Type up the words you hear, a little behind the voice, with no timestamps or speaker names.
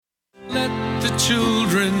Let the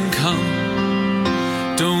children come.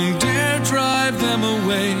 Don't dare drive them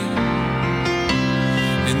away.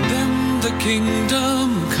 In them the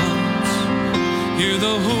kingdom comes. Hear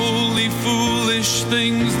the holy, foolish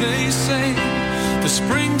things they say. The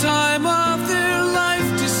springtime of their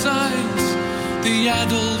life decides the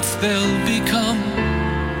adults they'll become.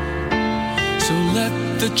 So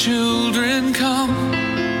let the children come.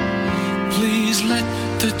 Please let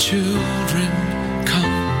the children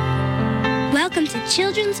come. Welcome to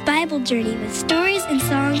Children's Bible Journey with stories and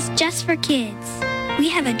songs just for kids. We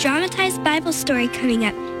have a dramatized Bible story coming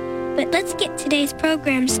up, but let's get today's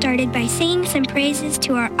program started by singing some praises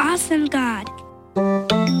to our awesome God. The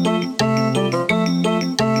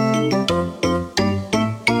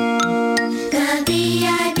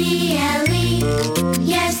Bible,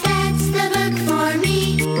 yes, that's the book for me.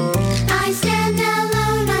 I stand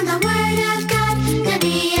alone on the Word of God. The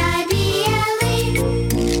Bible,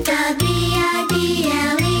 the Bible,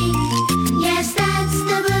 yes, that's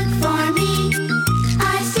the book for me.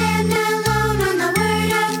 I stand alone on the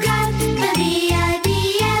Word of God. The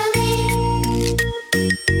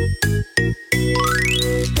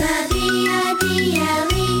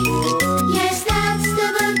yes, that's the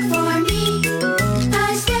book for me. I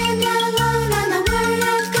stand alone on the Word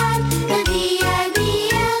of God. The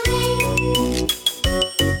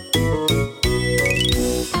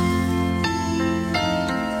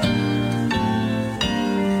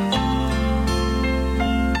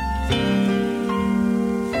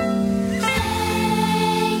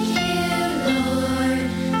Thank you, Lord,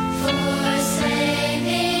 for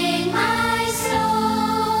saving my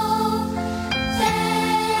soul.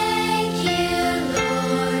 Thank you,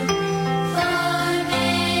 Lord, for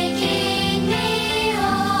making me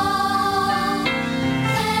whole.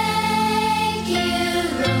 Thank you,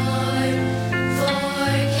 Lord,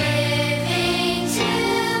 for giving to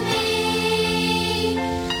me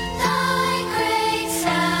thy great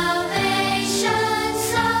salvation,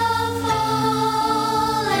 so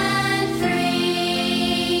full and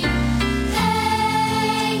free.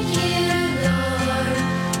 Thank you, Lord,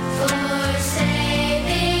 for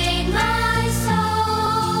saving my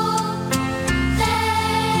soul.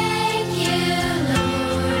 Thank you,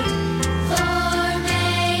 Lord, for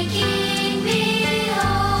making me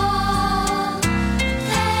whole.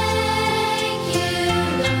 Thank you,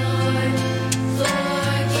 Lord, for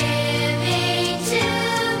giving to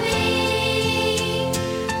me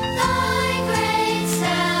thy great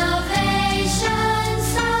salvation,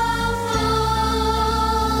 so full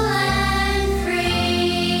and free.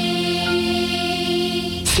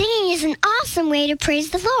 Singing is an awesome way to praise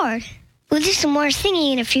the Lord. We'll do some more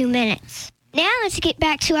singing in a few minutes. Now let's get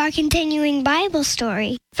back to our continuing Bible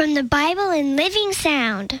story from the Bible in Living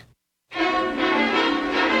Sound.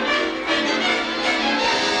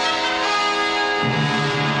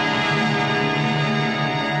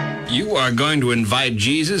 You are going to invite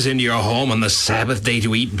Jesus into your home on the Sabbath day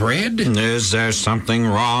to eat bread? Is there something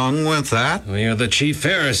wrong with that? We are the chief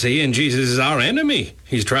Pharisee, and Jesus is our enemy.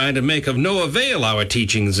 He's trying to make of no avail our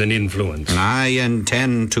teachings and influence. I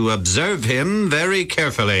intend to observe him very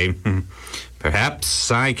carefully.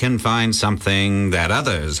 Perhaps I can find something that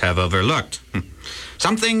others have overlooked.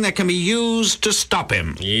 Something that can be used to stop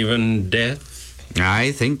him. Even death?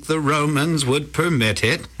 I think the Romans would permit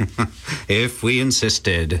it, if we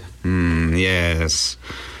insisted. Yes.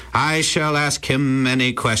 I shall ask him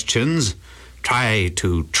many questions. Try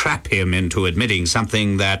to trap him into admitting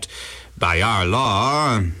something that, by our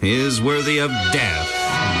law, is worthy of death.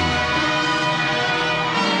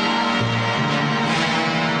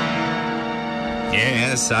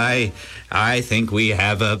 Yes, I think we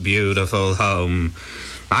have a beautiful home.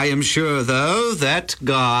 I am sure, though, that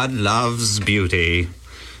God loves beauty.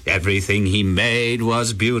 Everything he made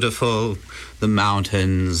was beautiful. The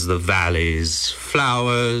mountains, the valleys,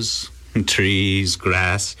 flowers, trees,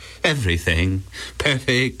 grass, everything.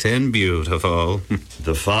 Perfect and beautiful.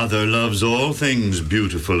 The Father loves all things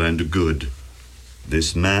beautiful and good.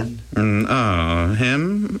 This man?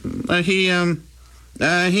 Him? He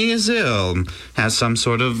is ill. Has some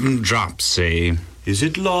sort of dropsy. Is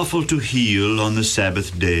it lawful to heal on the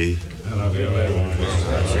Sabbath day?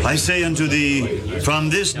 I say unto thee,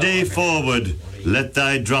 from this day forward, let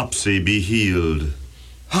thy dropsy be healed.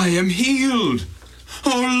 I am healed.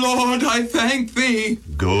 Oh, Lord, I thank thee.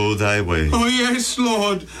 Go thy way. Oh, yes,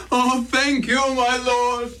 Lord. Oh, thank you, my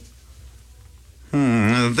Lord.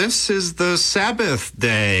 This is the Sabbath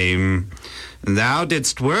day. Thou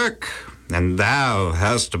didst work, and thou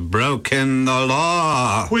hast broken the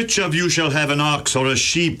law. Which of you shall have an ox or a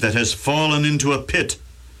sheep that has fallen into a pit,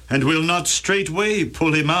 and will not straightway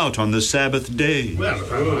pull him out on the Sabbath day.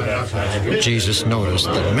 Jesus noticed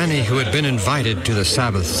that many who had been invited to the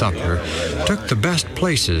Sabbath supper took the best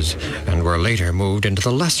places and were later moved into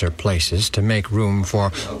the lesser places to make room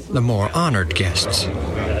for the more honored guests.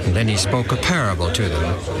 And then he spoke a parable to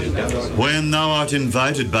them. When thou art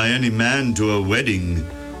invited by any man to a wedding,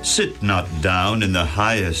 sit not down in the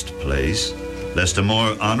highest place, lest a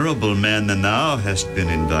more honorable man than thou hast been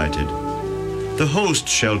invited. The host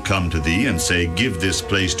shall come to thee and say, Give this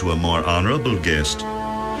place to a more honorable guest,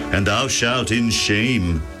 and thou shalt in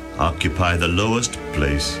shame occupy the lowest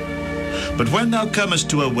place. But when thou comest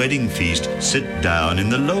to a wedding feast, sit down in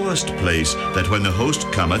the lowest place, that when the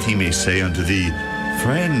host cometh, he may say unto thee,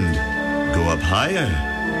 Friend, go up higher.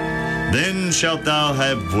 Then shalt thou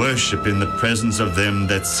have worship in the presence of them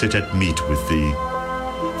that sit at meat with thee.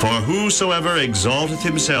 For whosoever exalteth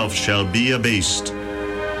himself shall be abased,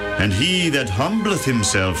 and he that humbleth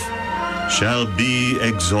himself shall be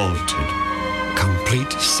exalted.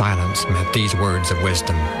 Complete silence met these words of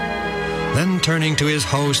wisdom. Then turning to his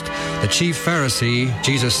host, the chief Pharisee,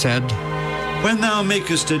 Jesus said, When thou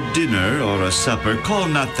makest a dinner or a supper, call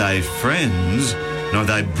not thy friends, nor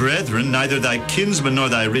thy brethren, neither thy kinsmen, nor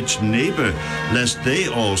thy rich neighbor, lest they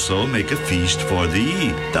also make a feast for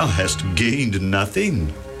thee. Thou hast gained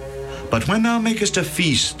nothing. But when thou makest a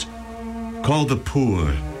feast, call the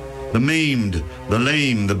poor, the maimed, the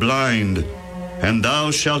lame, the blind, and thou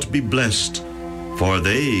shalt be blessed, for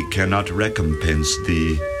they cannot recompense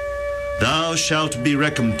thee. Thou shalt be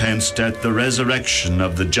recompensed at the resurrection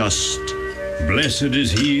of the just. Blessed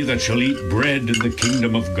is he that shall eat bread in the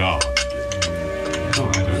kingdom of God.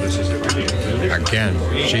 Again,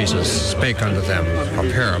 Jesus spake unto them a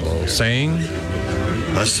parable, saying,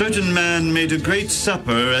 A certain man made a great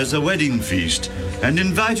supper as a wedding feast, and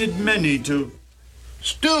invited many to...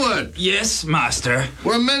 Steward! Yes, master.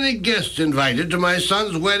 Were many guests invited to my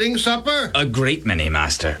son's wedding supper? A great many,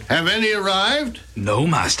 master. Have any arrived? No,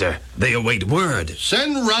 master. They await word.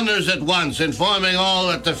 Send runners at once, informing all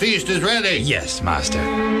that the feast is ready. Yes, master.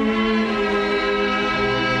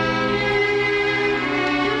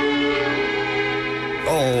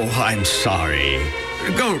 Oh, I'm sorry.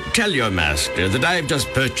 Go tell your master that I've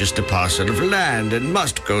just purchased a parcel of land and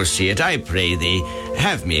must go see it. I pray thee,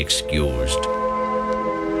 have me excused.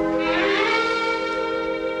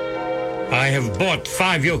 I have bought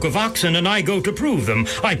 5 yoke of oxen, and I go to prove them.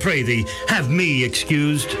 I pray thee, have me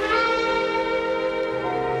excused.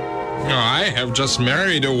 I have just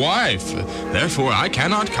married a wife, therefore I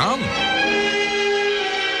cannot come.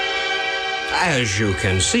 As you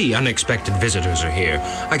can see, unexpected visitors are here.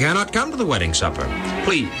 I cannot come to the wedding supper.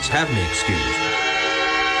 Please, have me excused.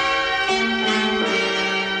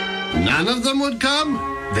 None of them would come?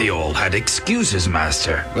 They all had excuses,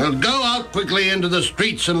 master. Well, go out quickly into the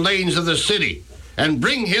streets and lanes of the city, and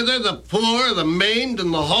bring hither the poor, the maimed,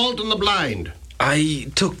 and the halt, and the blind. I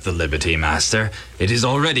took the liberty, master. It is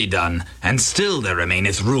already done, and still there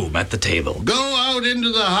remaineth room at the table. Go out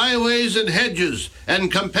into the highways and hedges, and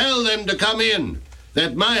compel them to come in,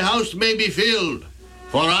 that my house may be filled.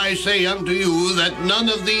 For I say unto you that none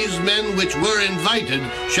of these men which were invited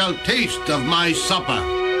shall taste of my supper.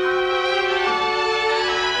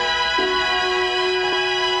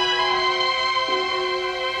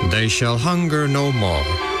 They shall hunger no more,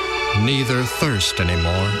 neither thirst any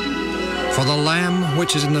more. For the Lamb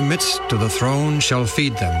which is in the midst of the throne shall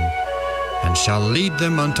feed them, and shall lead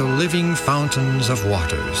them unto living fountains of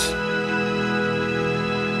waters.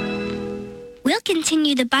 We'll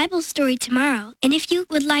continue the Bible story tomorrow, and if you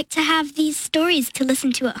would like to have these stories to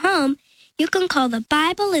listen to at home, you can call the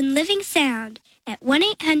Bible in Living Sound at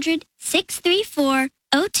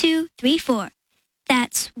 1-800-634-0234.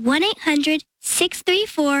 That's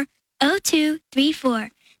 1-800-634-0234.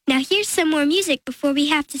 Now here's some more music before we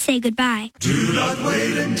have to say goodbye. Do not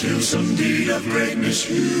wait until some deed of greatness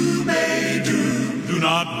you may do. Do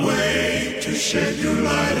not wait to shed your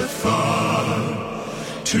light afar.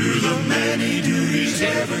 To the many duties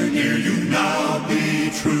ever near you now be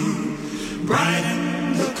true.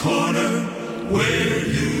 Brighten the corner where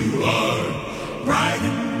you are.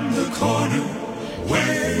 Brighten the corner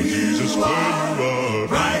where you are.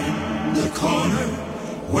 Brighten the corner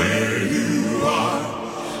where you are.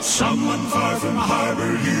 Someone far from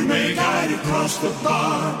harbor you may guide across the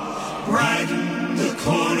bar. Brighten the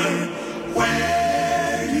corner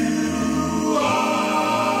where you are.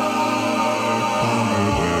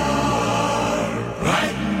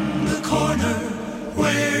 Brighten the corner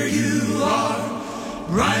where you are.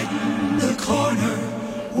 Brighten the corner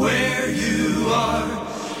where you are.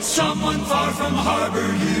 Someone far from harbor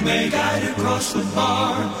you may guide across the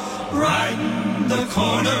bar. right in the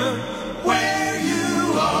corner where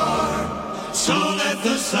you are. So let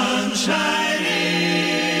the sun shine in.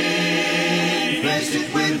 Face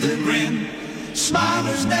it with a grin.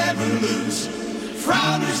 Smilers never lose.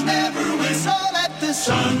 Frowners never win. So let the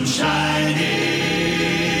sun shine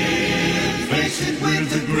in. Face it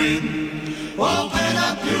with a grin. Open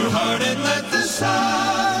up your heart and let the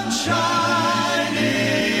sun shine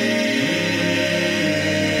in.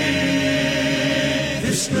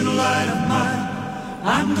 This little light of mine,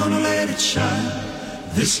 I'm gonna let it shine.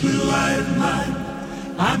 This little light of mine,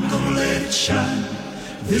 I'm gonna let it shine.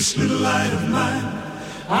 This little light of mine,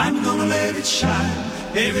 I'm gonna let it shine.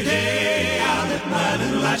 Every day I'll let my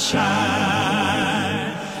little light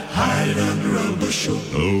shine. Hide it under a bushel,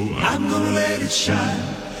 oh, I'm gonna let it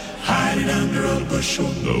shine. Hide it under a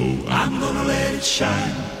bushel, no, I'm gonna let it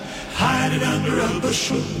shine. Hide it under a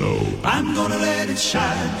bushel, no, I'm gonna let it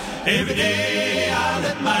shine. Every day I'll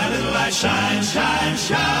let my little light shine, shine,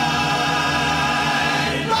 shine.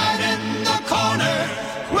 Right in the corner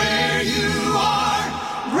where you are.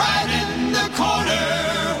 Right in the corner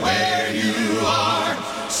where you are.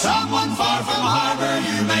 Someone far from harbor,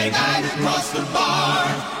 you may guide across the bar.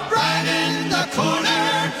 Right in the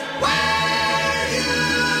corner where you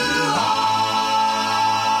are.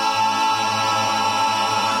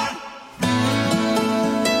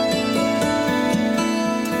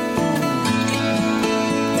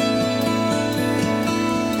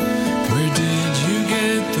 Where did you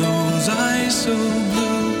get those eyes so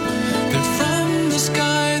blue? They're from the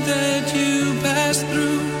sky that you passed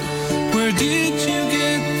through. Where did you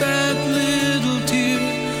get that little tear?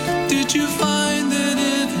 Did you find that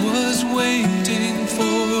it was waiting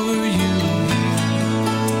for you?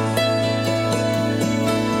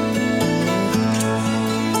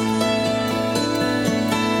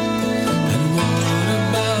 And what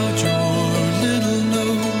about your little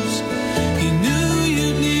nose? He knew you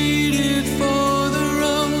needed for the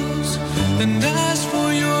rose, and asked for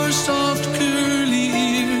your soft curly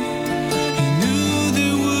ear. He knew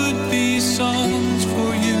there would be songs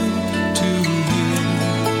for you to hear.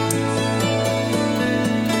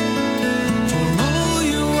 For all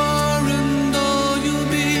you are and all you'll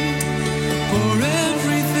be, for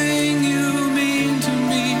everything you mean to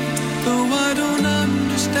me. Though I don't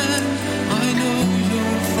understand, I know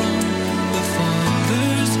you're from the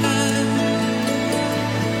Father's hand.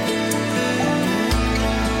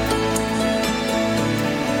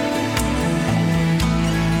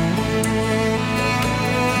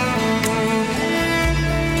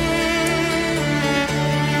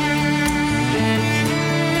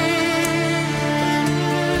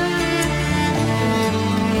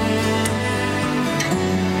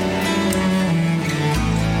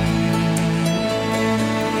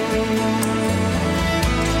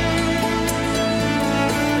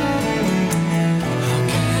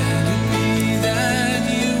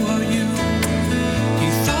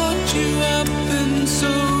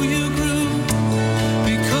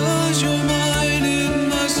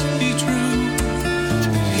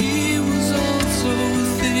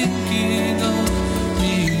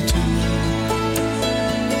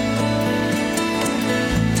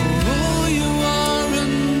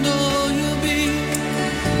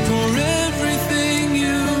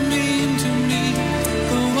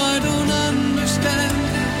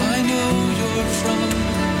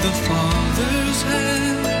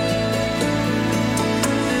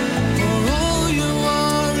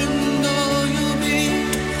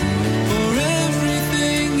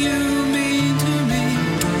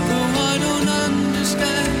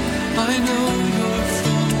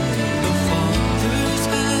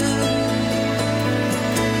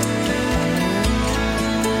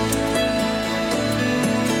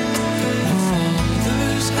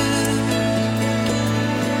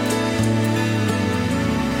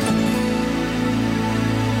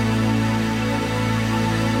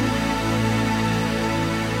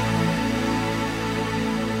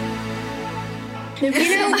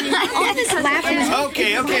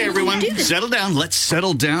 Okay, everyone. Settle down. Let's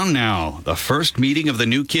settle down now. The first meeting of the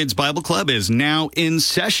New Kids Bible Club is now in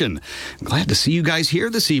session. I'm glad to see you guys here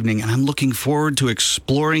this evening, and I'm looking forward to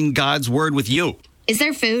exploring God's Word with you. Is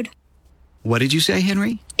there food? What did you say,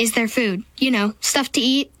 Henry? Is there food? You know, stuff to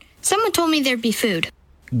eat. Someone told me there'd be food.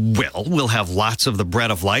 Well, we'll have lots of the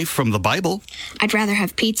bread of life from the Bible. I'd rather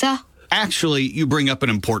have pizza. Actually, you bring up an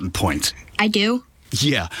important point. I do?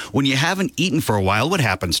 Yeah, when you haven't eaten for a while, what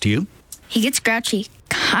happens to you? He gets grouchy.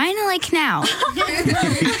 Kind of like now.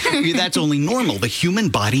 That's only normal. The human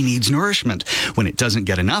body needs nourishment. When it doesn't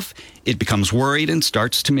get enough, it becomes worried and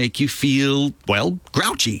starts to make you feel, well,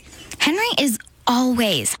 grouchy. Henry is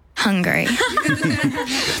always hungry.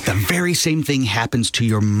 The very same thing happens to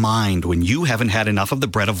your mind when you haven't had enough of the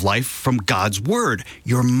bread of life from God's Word.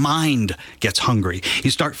 Your mind gets hungry.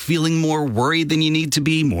 You start feeling more worried than you need to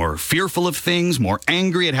be, more fearful of things, more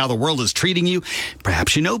angry at how the world is treating you.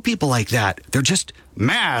 Perhaps you know people like that. They're just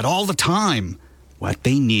mad all the time. What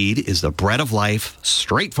they need is the bread of life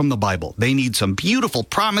straight from the Bible. They need some beautiful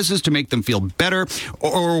promises to make them feel better,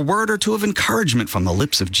 or a word or two of encouragement from the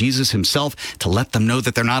lips of Jesus himself to let them know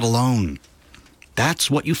that they're not alone.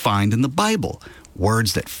 That's what you find in the Bible.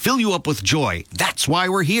 Words that fill you up with joy. That's why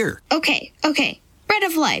we're here. Okay. Bread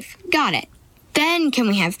of life. Got it. Then can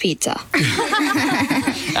we have pizza?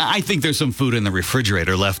 I think there's some food in the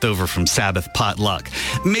refrigerator left over from Sabbath potluck.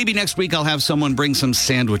 Maybe next week I'll have someone bring some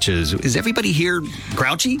sandwiches. Is everybody here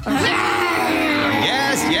grouchy?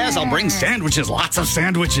 Yes, I'll bring sandwiches. Lots of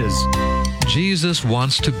sandwiches. Jesus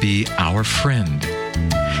wants to be our friend.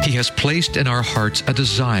 He has placed in our hearts a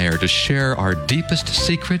desire to share our deepest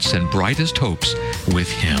secrets and brightest hopes with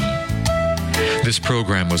Him. This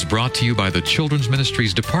program was brought to you by the Children's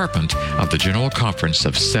Ministries Department of the General Conference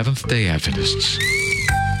of Seventh-day Adventists.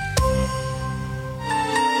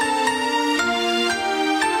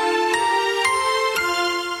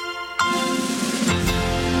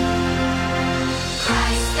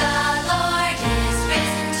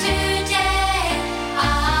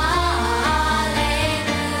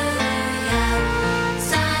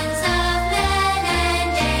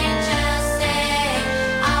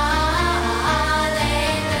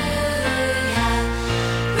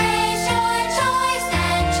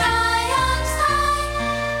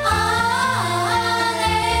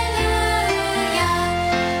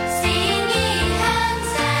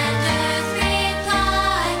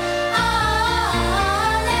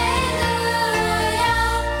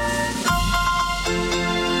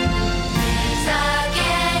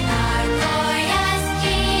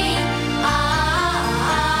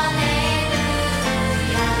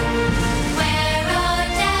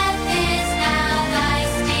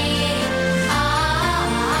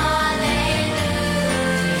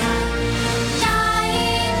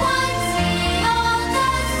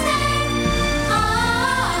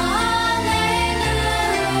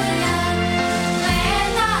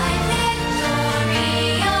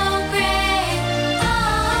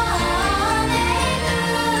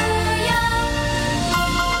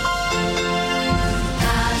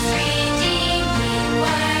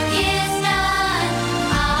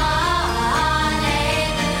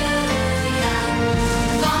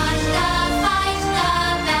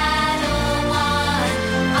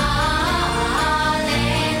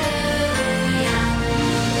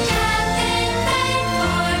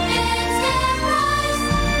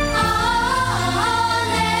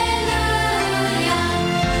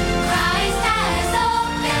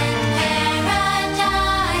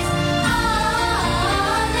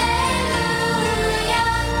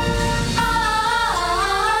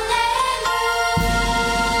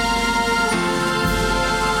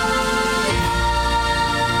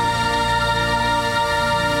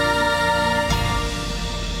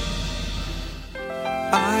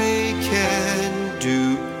 I can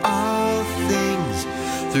do all things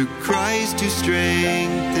through Christ who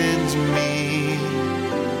strengthens me.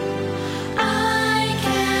 I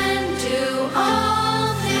can do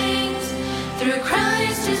all things through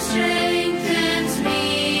Christ who strengthens me.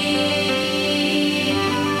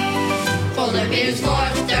 Philippians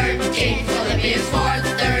 4:13, Philippians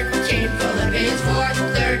 4:13, Philippians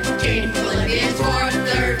 4:13, Philippians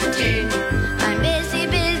 4:13. I'm busy,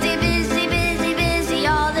 busy, busy, busy, busy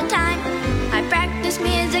all the time. I practice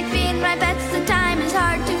music, feed my pets, the time is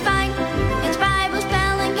hard to find. It's Bible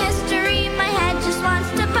spelling history, my head just wants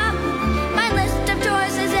to pop. My list of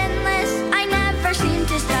chores is endless, I never seem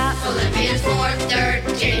to stop. Philippians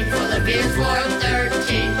 4:13, Philippians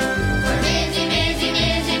 4:13. We're busy, busy,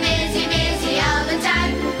 busy, busy, busy all the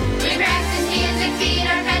time. We practice music, feed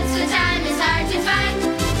our pets, the time is hard to find.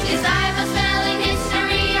 It's Bible spelling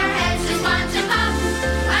history, our heads just want to pop.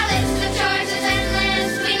 Our list of chores is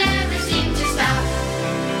endless, we never seem to stop.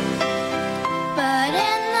 But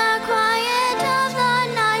in the quiet of the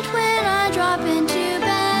night when I drop into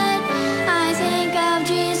bed, I think of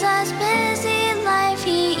Jesus' busy life,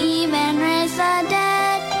 he even raised the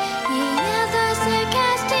dead. He healed the sick,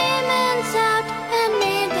 cast demons out, and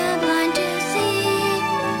made the blind to see.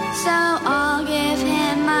 So I'll give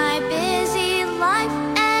him my busy life,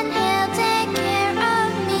 and he'll take care of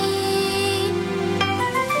me.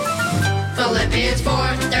 Philippians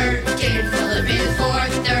 4:13, Philippians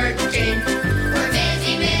 4:13. We're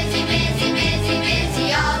busy, busy, busy, busy, busy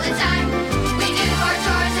all the time. We do our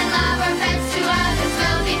chores and love our pets, to others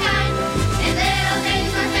will be kind. In little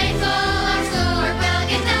things we're faithful.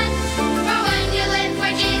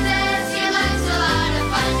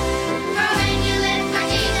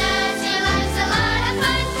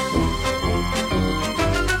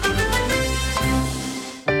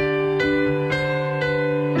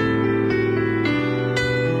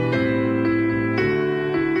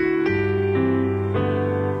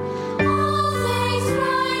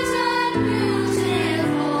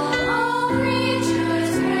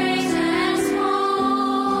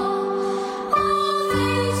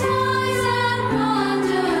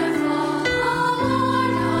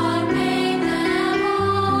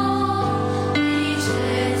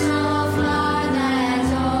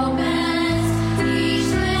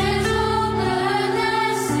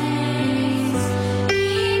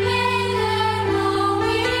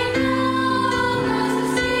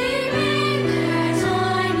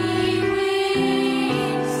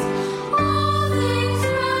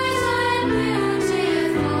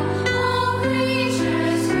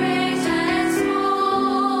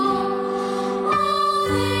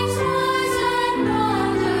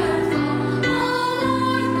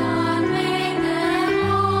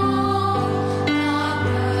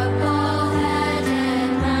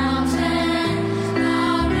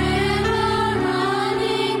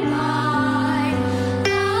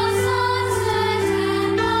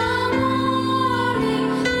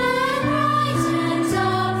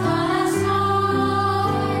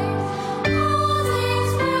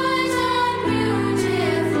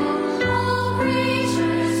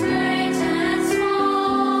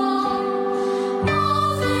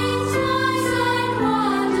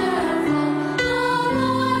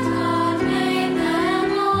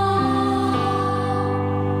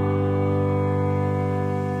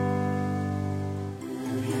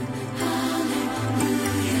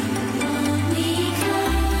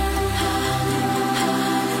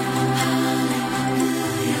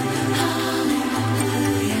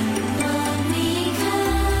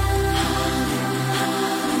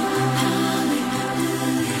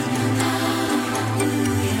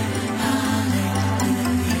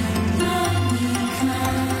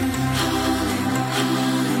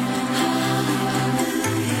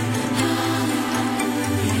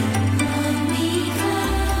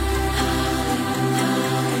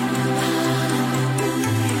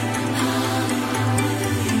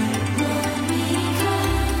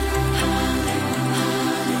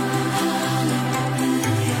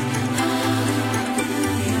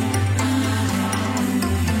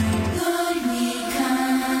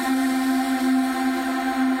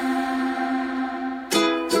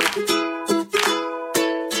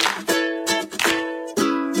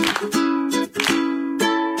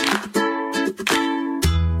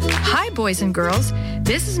 boys and girls.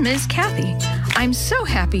 This is Ms. Kathy. I'm so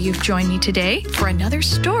happy you've joined me today for another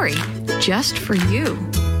story just for you.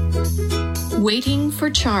 Waiting for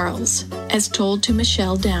Charles, as told to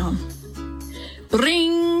Michelle Down.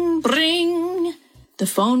 Bring, bring. The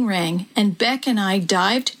phone rang, and Beck and I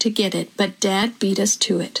dived to get it, but Dad beat us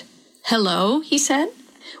to it. Hello, he said.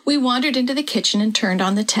 We wandered into the kitchen and turned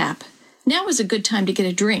on the tap. Now was a good time to get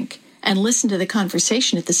a drink and listen to the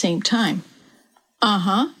conversation at the same time.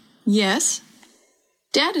 Uh-huh. Yes.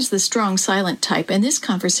 Dad is the strong, silent type, and this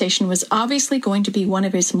conversation was obviously going to be one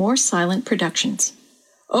of his more silent productions.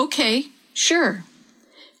 Okay, sure.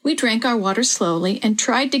 We drank our water slowly and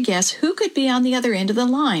tried to guess who could be on the other end of the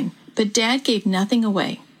line, but Dad gave nothing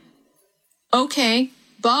away. Okay,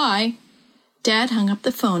 bye. Dad hung up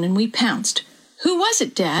the phone and we pounced. Who was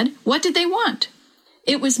it, Dad? What did they want?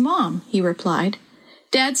 It was Mom, he replied.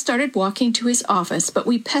 Dad started walking to his office, but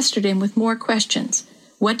we pestered him with more questions.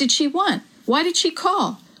 What did she want? Why did she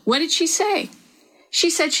call? What did she say?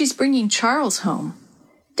 She said she's bringing Charles home.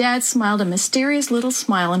 Dad smiled a mysterious little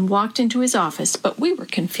smile and walked into his office, but we were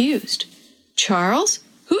confused. Charles?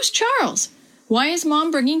 Who's Charles? Why is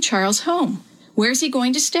Mom bringing Charles home? Where's he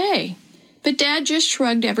going to stay? But Dad just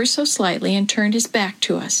shrugged ever so slightly and turned his back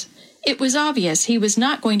to us. It was obvious he was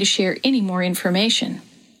not going to share any more information.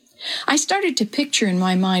 I started to picture in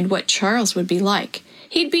my mind what Charles would be like.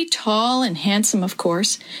 He'd be tall and handsome, of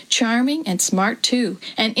course, charming and smart too,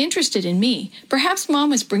 and interested in me. Perhaps Mom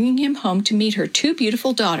was bringing him home to meet her 2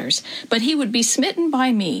 beautiful daughters, but he would be smitten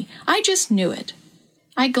by me. I just knew it.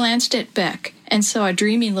 I glanced at Beck and saw a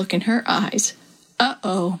dreamy look in her eyes.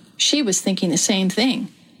 Uh-oh, she was thinking the same thing,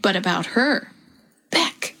 but about her.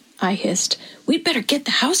 Beck, I hissed, we'd better get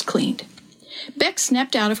the house cleaned. Beck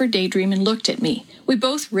snapped out of her daydream and looked at me. We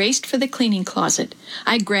both raced for the cleaning closet.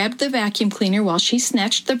 I grabbed the vacuum cleaner while she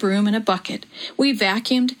snatched the broom and a bucket. We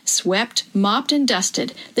vacuumed, swept, mopped, and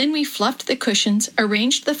dusted. Then we fluffed the cushions,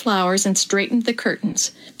 arranged the flowers, and straightened the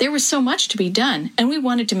curtains. There was so much to be done, and we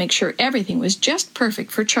wanted to make sure everything was just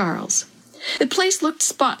perfect for Charles. The place looked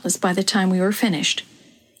spotless by the time we were finished.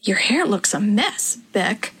 Your hair looks a mess,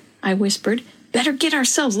 Beck, I whispered. Better get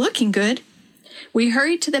ourselves looking good. We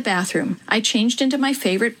hurried to the bathroom. I changed into my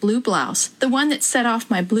favorite blue blouse, the one that set off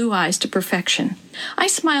my blue eyes to perfection. I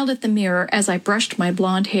smiled at the mirror as I brushed my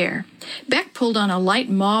blonde hair. Beck pulled on a light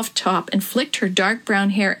mauve top and flicked her dark brown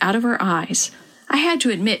hair out of her eyes. I had to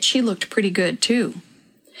admit she looked pretty good, too.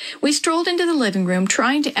 We strolled into the living room,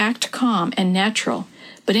 trying to act calm and natural.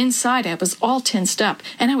 But inside I was all tensed up,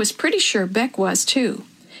 and I was pretty sure Beck was, too.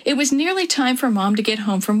 It was nearly time for Mom to get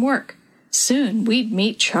home from work. Soon we'd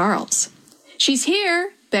meet Charles. She's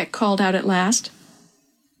here, Beck called out at last.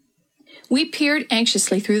 We peered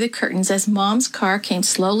anxiously through the curtains as Mom's car came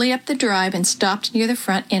slowly up the drive and stopped near the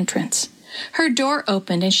front entrance. Her door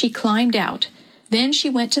opened and she climbed out. Then she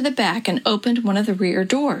went to the back and opened one of the rear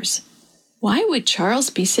doors. Why would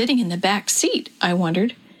Charles be sitting in the back seat, I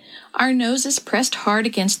wondered. Our noses pressed hard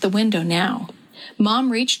against the window now.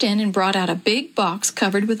 Mom reached in and brought out a big box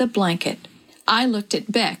covered with a blanket. I looked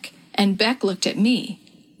at Beck, and Beck looked at me.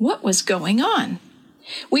 What was going on?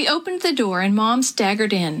 We opened the door and Mom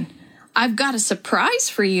staggered in. I've got a surprise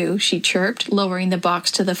for you, she chirped, lowering the box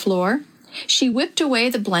to the floor. She whipped away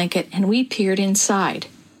the blanket and we peered inside.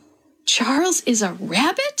 Charles is a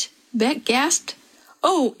rabbit? Beck gasped.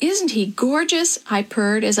 Oh, isn't he gorgeous? I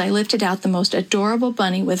purred as I lifted out the most adorable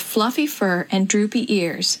bunny with fluffy fur and droopy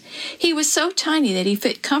ears. He was so tiny that he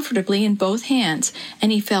fit comfortably in both hands,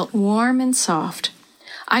 and he felt warm and soft.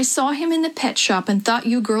 I saw him in the pet shop and thought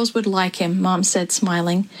you girls would like him, Mom said,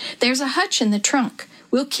 smiling. There's a hutch in the trunk.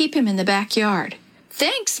 We'll keep him in the backyard.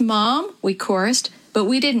 Thanks, Mom, we chorused, but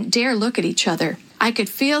we didn't dare look at each other. I could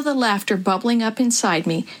feel the laughter bubbling up inside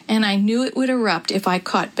me, and I knew it would erupt if I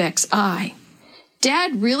caught Beck's eye.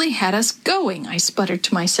 Dad really had us going, I sputtered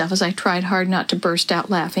to myself as I tried hard not to burst out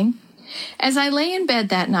laughing. As I lay in bed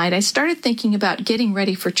that night, I started thinking about getting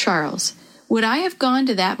ready for Charles. Would I have gone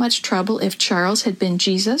to that much trouble if Charles had been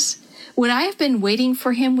Jesus? Would I have been waiting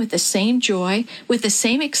for him with the same joy, with the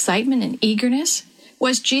same excitement and eagerness?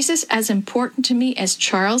 Was Jesus as important to me as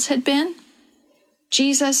Charles had been?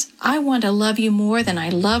 Jesus, I want to love you more than I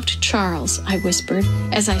loved Charles, I whispered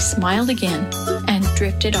as I smiled again and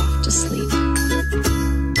drifted off to sleep.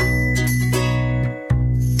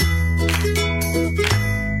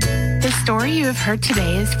 The story you have heard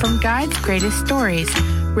today is from God's Greatest Stories,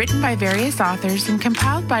 written by various authors and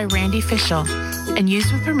compiled by Randy Fischel, and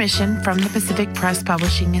used with permission from the Pacific Press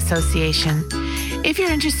Publishing Association. If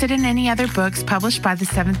you're interested in any other books published by the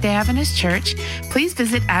Seventh-day Adventist Church, please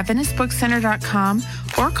visit AdventistBookCenter.com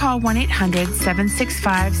or call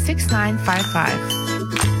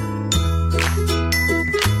 1-800-765-6955.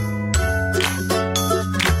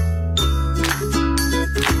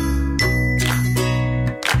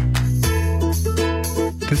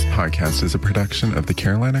 podcast is a production of the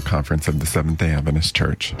Carolina Conference of the Seventh-day Adventist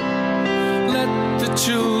Church. Let the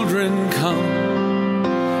children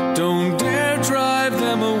come. Don't dare drive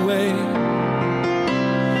them away.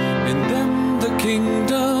 In them the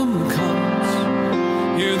kingdom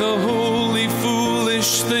comes. Hear the holy,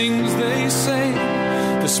 foolish things they say.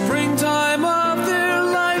 The springtime of their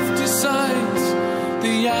life decides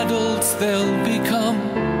the adults they'll become.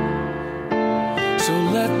 So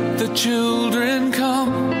let the children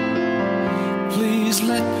come. Please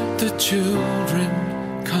let the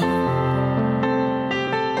children come.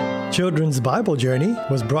 Children's Bible Journey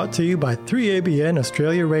was brought to you by 3ABN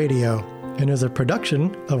Australia Radio and is a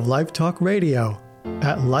production of Live Talk Radio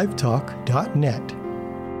at livetalk.net.